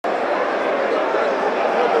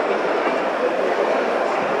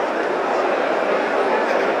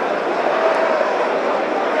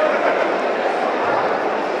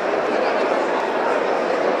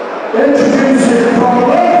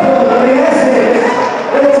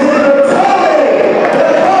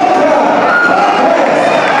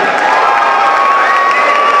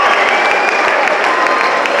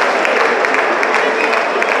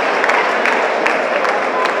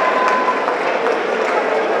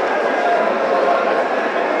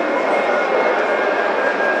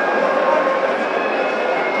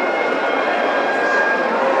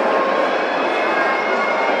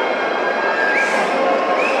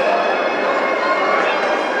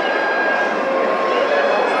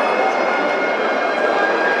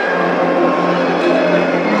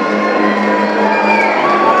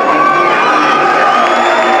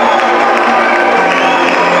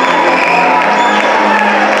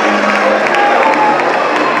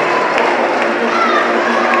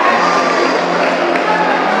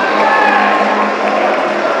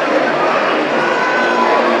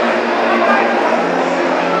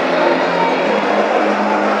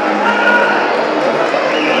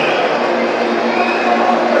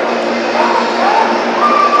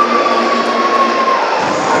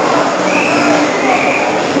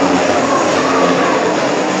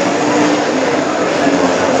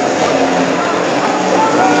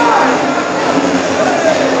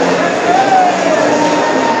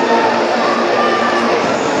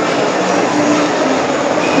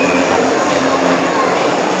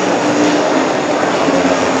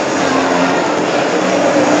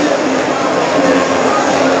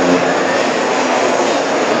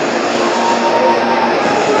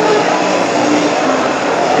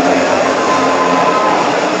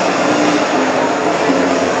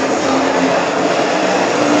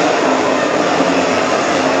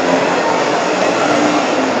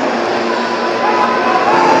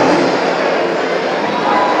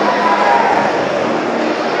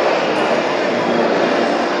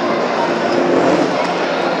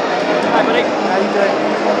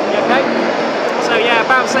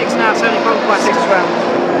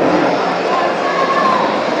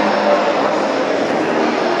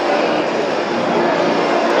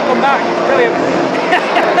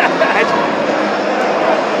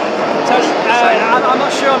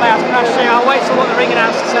wait till what the ring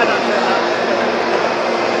announcer said on it.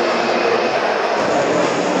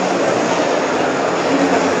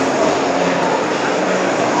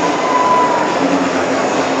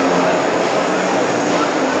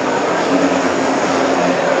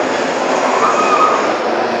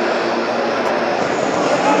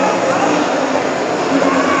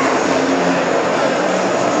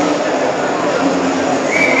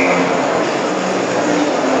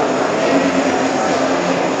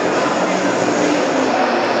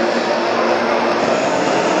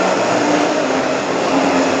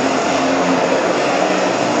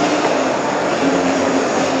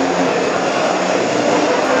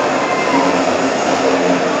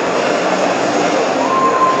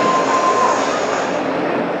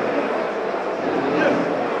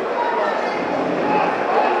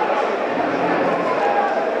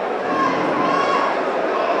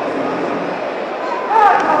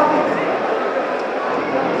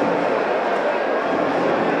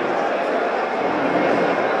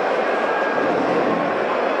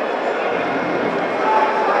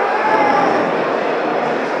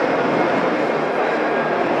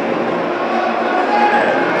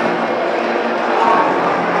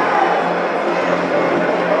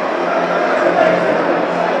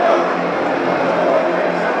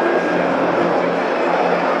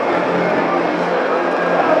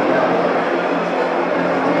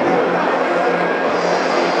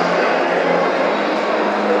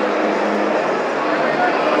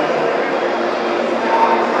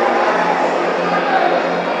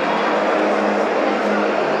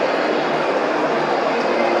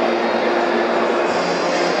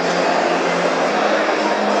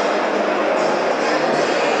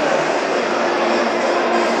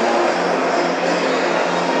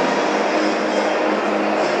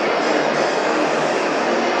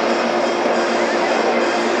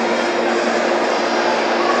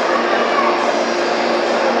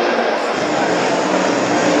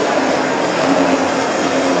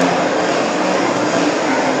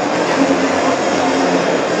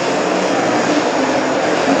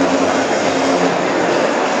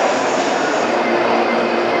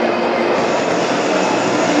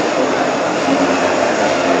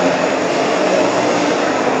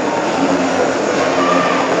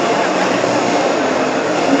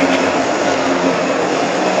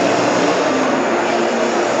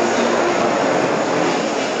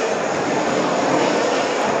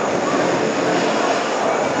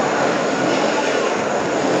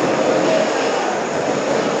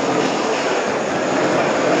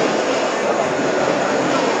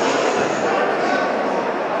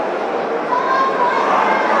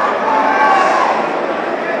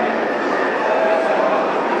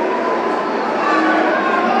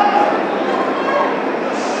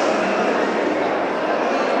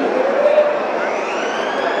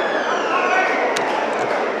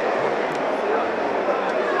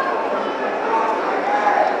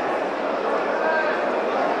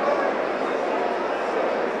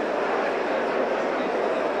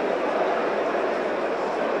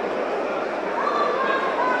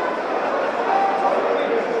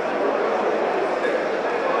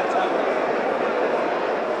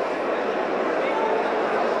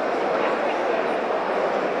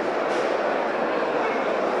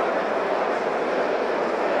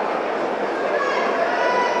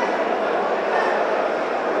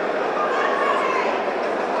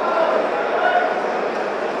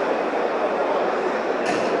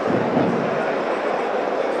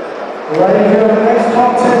 Ladies and gentlemen, the next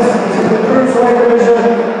contest is in the Cruiserweight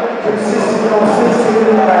division, consisting of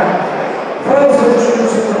 16 rounds. First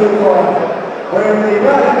introducing the blue corner, wearing the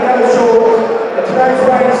black and yellow shorts, and today's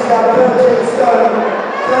weight is about 13 stone,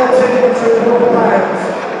 13 and 2 pounds.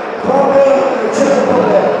 Partner the triple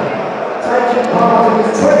bullet, taking part in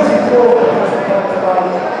his 24th national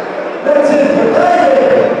tournament. Let's in for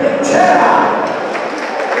David Vicena.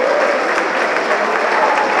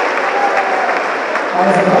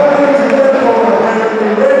 As a opponent in the corner, wearing the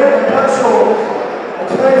red and black shorts, and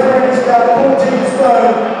today's weight is about 14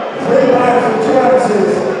 stone, 3 pounds and 2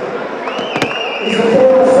 ounces. He's a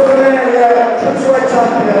former Southern Area Cruiserweight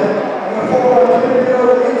champion and a former Olivia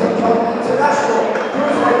International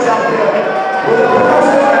Cruiserweight champion with a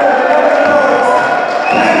professional record of 11 points,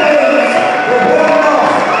 10 wins, with 1 loss.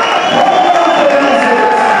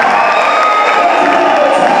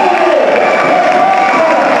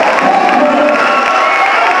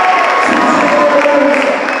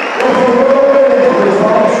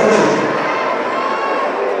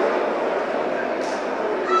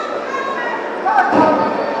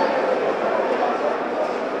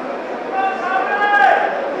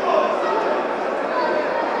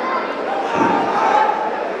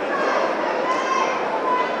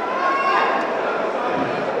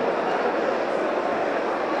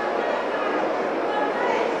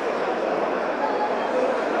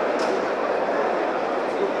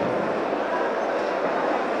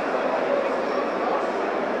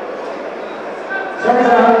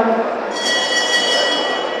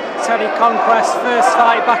 Tony Conquest, first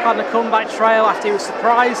fight back on the comeback trail after he was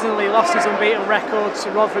surprisingly lost his unbeaten record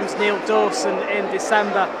to Rotherham's Neil Dawson in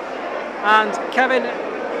December. And Kevin,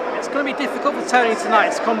 it's going to be difficult for Tony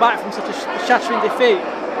tonight to come back from such a shattering defeat.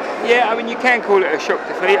 Yeah, I mean, you can call it a shock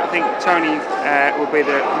defeat. I think Tony will be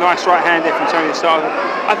the nice right-hander from Tony to start with.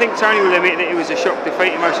 I think Tony will admit that it was a shock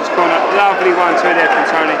defeat in Moses' corner. Lovely 1-2 there from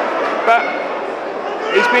Tony. But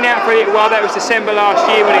he's been out for a little while. That was December last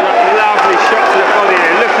year when he got a lovely shot to the body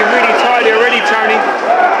there. Looking really tidy already, Tony.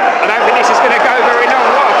 I don't think this is going to go very long.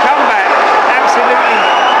 What a comeback. Absolutely.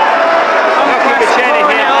 Knocking Vicena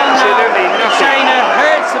here. Absolutely knocking. Vicena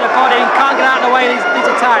hurts to the body and can't get out of the way of these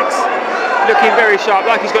attacks. Looking very sharp,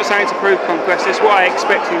 like he's got something to prove, Conquest. That's why I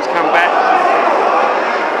expect him to come back.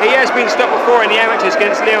 He has been stopped before in the amateurs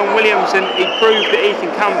against Leon Williams, and he proved that he can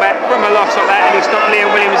come back from a loss like that, and he stopped Leon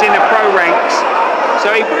Williams in the pro ranks. So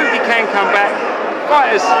he proved he can come back.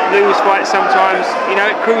 Fighters lose fights sometimes, you know,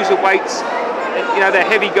 at cruiserweights, you know, they're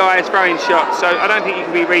heavy guys throwing shots, so I don't think you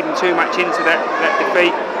can be reading too much into that defeat.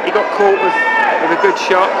 He got caught with a good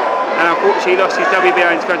shot, and unfortunately he lost his WBO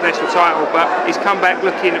International title, but he's come back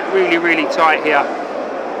looking really, really tight here.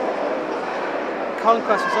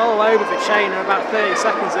 Conquest was all over Vicena about 30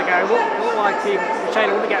 seconds ago. Looked like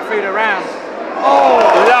Vicena wouldn't get through the round. Oh,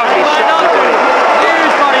 lovely shot.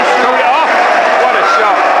 Huge body shot. Pulled it off. What a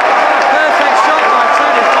shot. A perfect shot by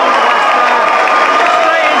Tony Conquest there.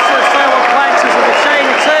 Straight into the solar plexus, and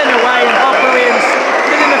Vicena turned away, and Bob Williams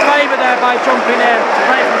did him a favour there by jumping in to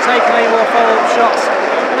prevent him from taking any more follow-up shots.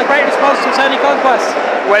 And a great response from Tony Conquest.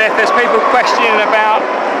 Well, if there's people questioning about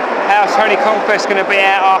how Tony Conquest is going to be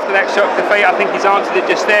out after that shock defeat, I think he's answered it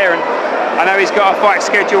just there. And I know he's got a fight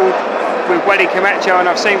scheduled with Weddy Camacho, and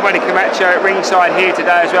I've seen Weddy Camacho at ringside here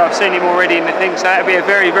today as well. I've seen him already in the thing, so that'll be a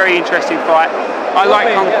very, very interesting fight. I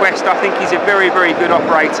like Conquest. I think he's a very, very good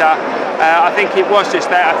operator. I think it was just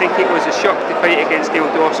that. I think it was a shock defeat against Neil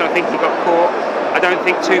Dawson. I think he got caught. I don't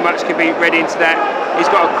think too much can be read into that. He's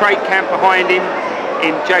got a great camp behind him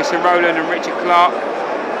in Jason Rowland and Richard Clark.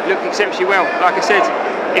 Looked exceptionally well. Like I said,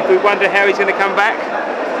 if we wonder how he's going to come back,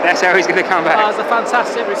 that's how he's going to come back. That was a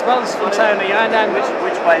fantastic response from Tony. And then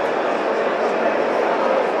which way?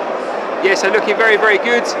 Yeah, so looking very, very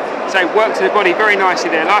good. So work to the body very nicely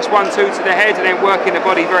there. Nice 1-2 to the head, and then working the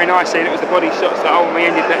body very nicely. And it was the body shots that ultimately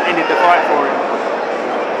ended the fight for him.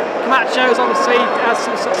 Camacho's obviously had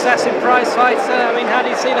some success in prize fights. I mean, how do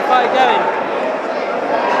you see the fight going?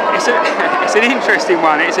 It's an interesting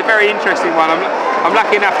one. It's a very interesting one. I'm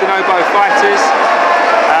lucky enough to know both fighters.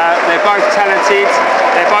 They're both talented.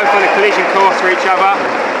 They're both on a collision course for each other,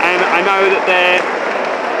 and I know that they're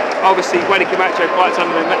obviously Weddy Camacho fights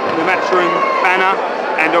under the Matchroom banner,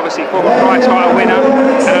 and obviously former prize title winner.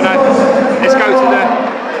 And I know. Let's go to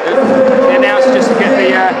the announcer just to get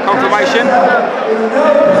the confirmation.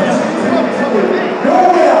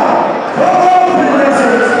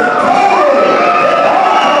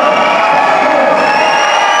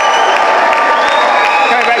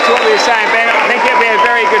 Saying, Ben, I think it'll be a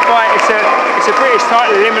very good fight. It's a British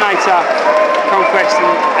title eliminator, Conquest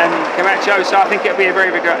and Camacho, so I think it'll be a very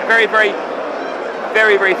 50-50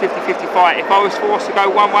 fight. If I was forced to go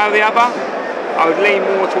one way or the other, I would lean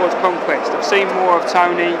more towards Conquest. I've seen more of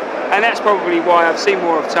Tony, and that's probably why I've seen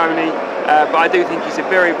more of Tony, but I do think he's a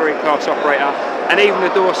very, very class operator. And even the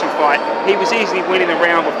Dawson fight, he was easily winning the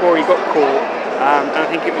round before he got caught, and I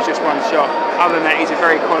think it was just one shot. Other than that, he's a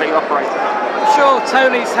very quality operator. I'm sure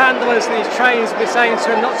Tony's handlers and his trainers will be saying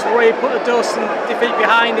to him not to worry, put the Dawson defeat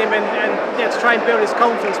behind him and to try and build his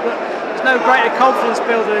confidence, but there's no greater confidence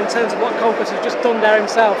builder in terms of what Conquest has just done there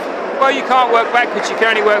himself. Well, you can't work backwards, you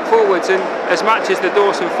can only work forwards, and as much as the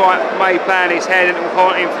Dawson fight may play in his head and it will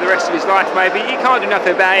haunt him for the rest of his life maybe, you can't do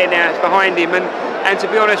nothing about it now, it's behind him, and to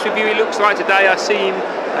be honest with you, it looks like today I see him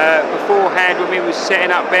beforehand when we was setting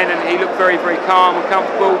up Ben, and he looked very, very calm and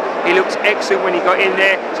comfortable. He looked excellent when he got in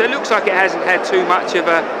there, so it looks like it hasn't had too much of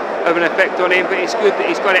an effect on him, but it's good that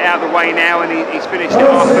he's got it out of the way now and he's finished it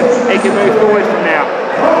off and he can move forward from now.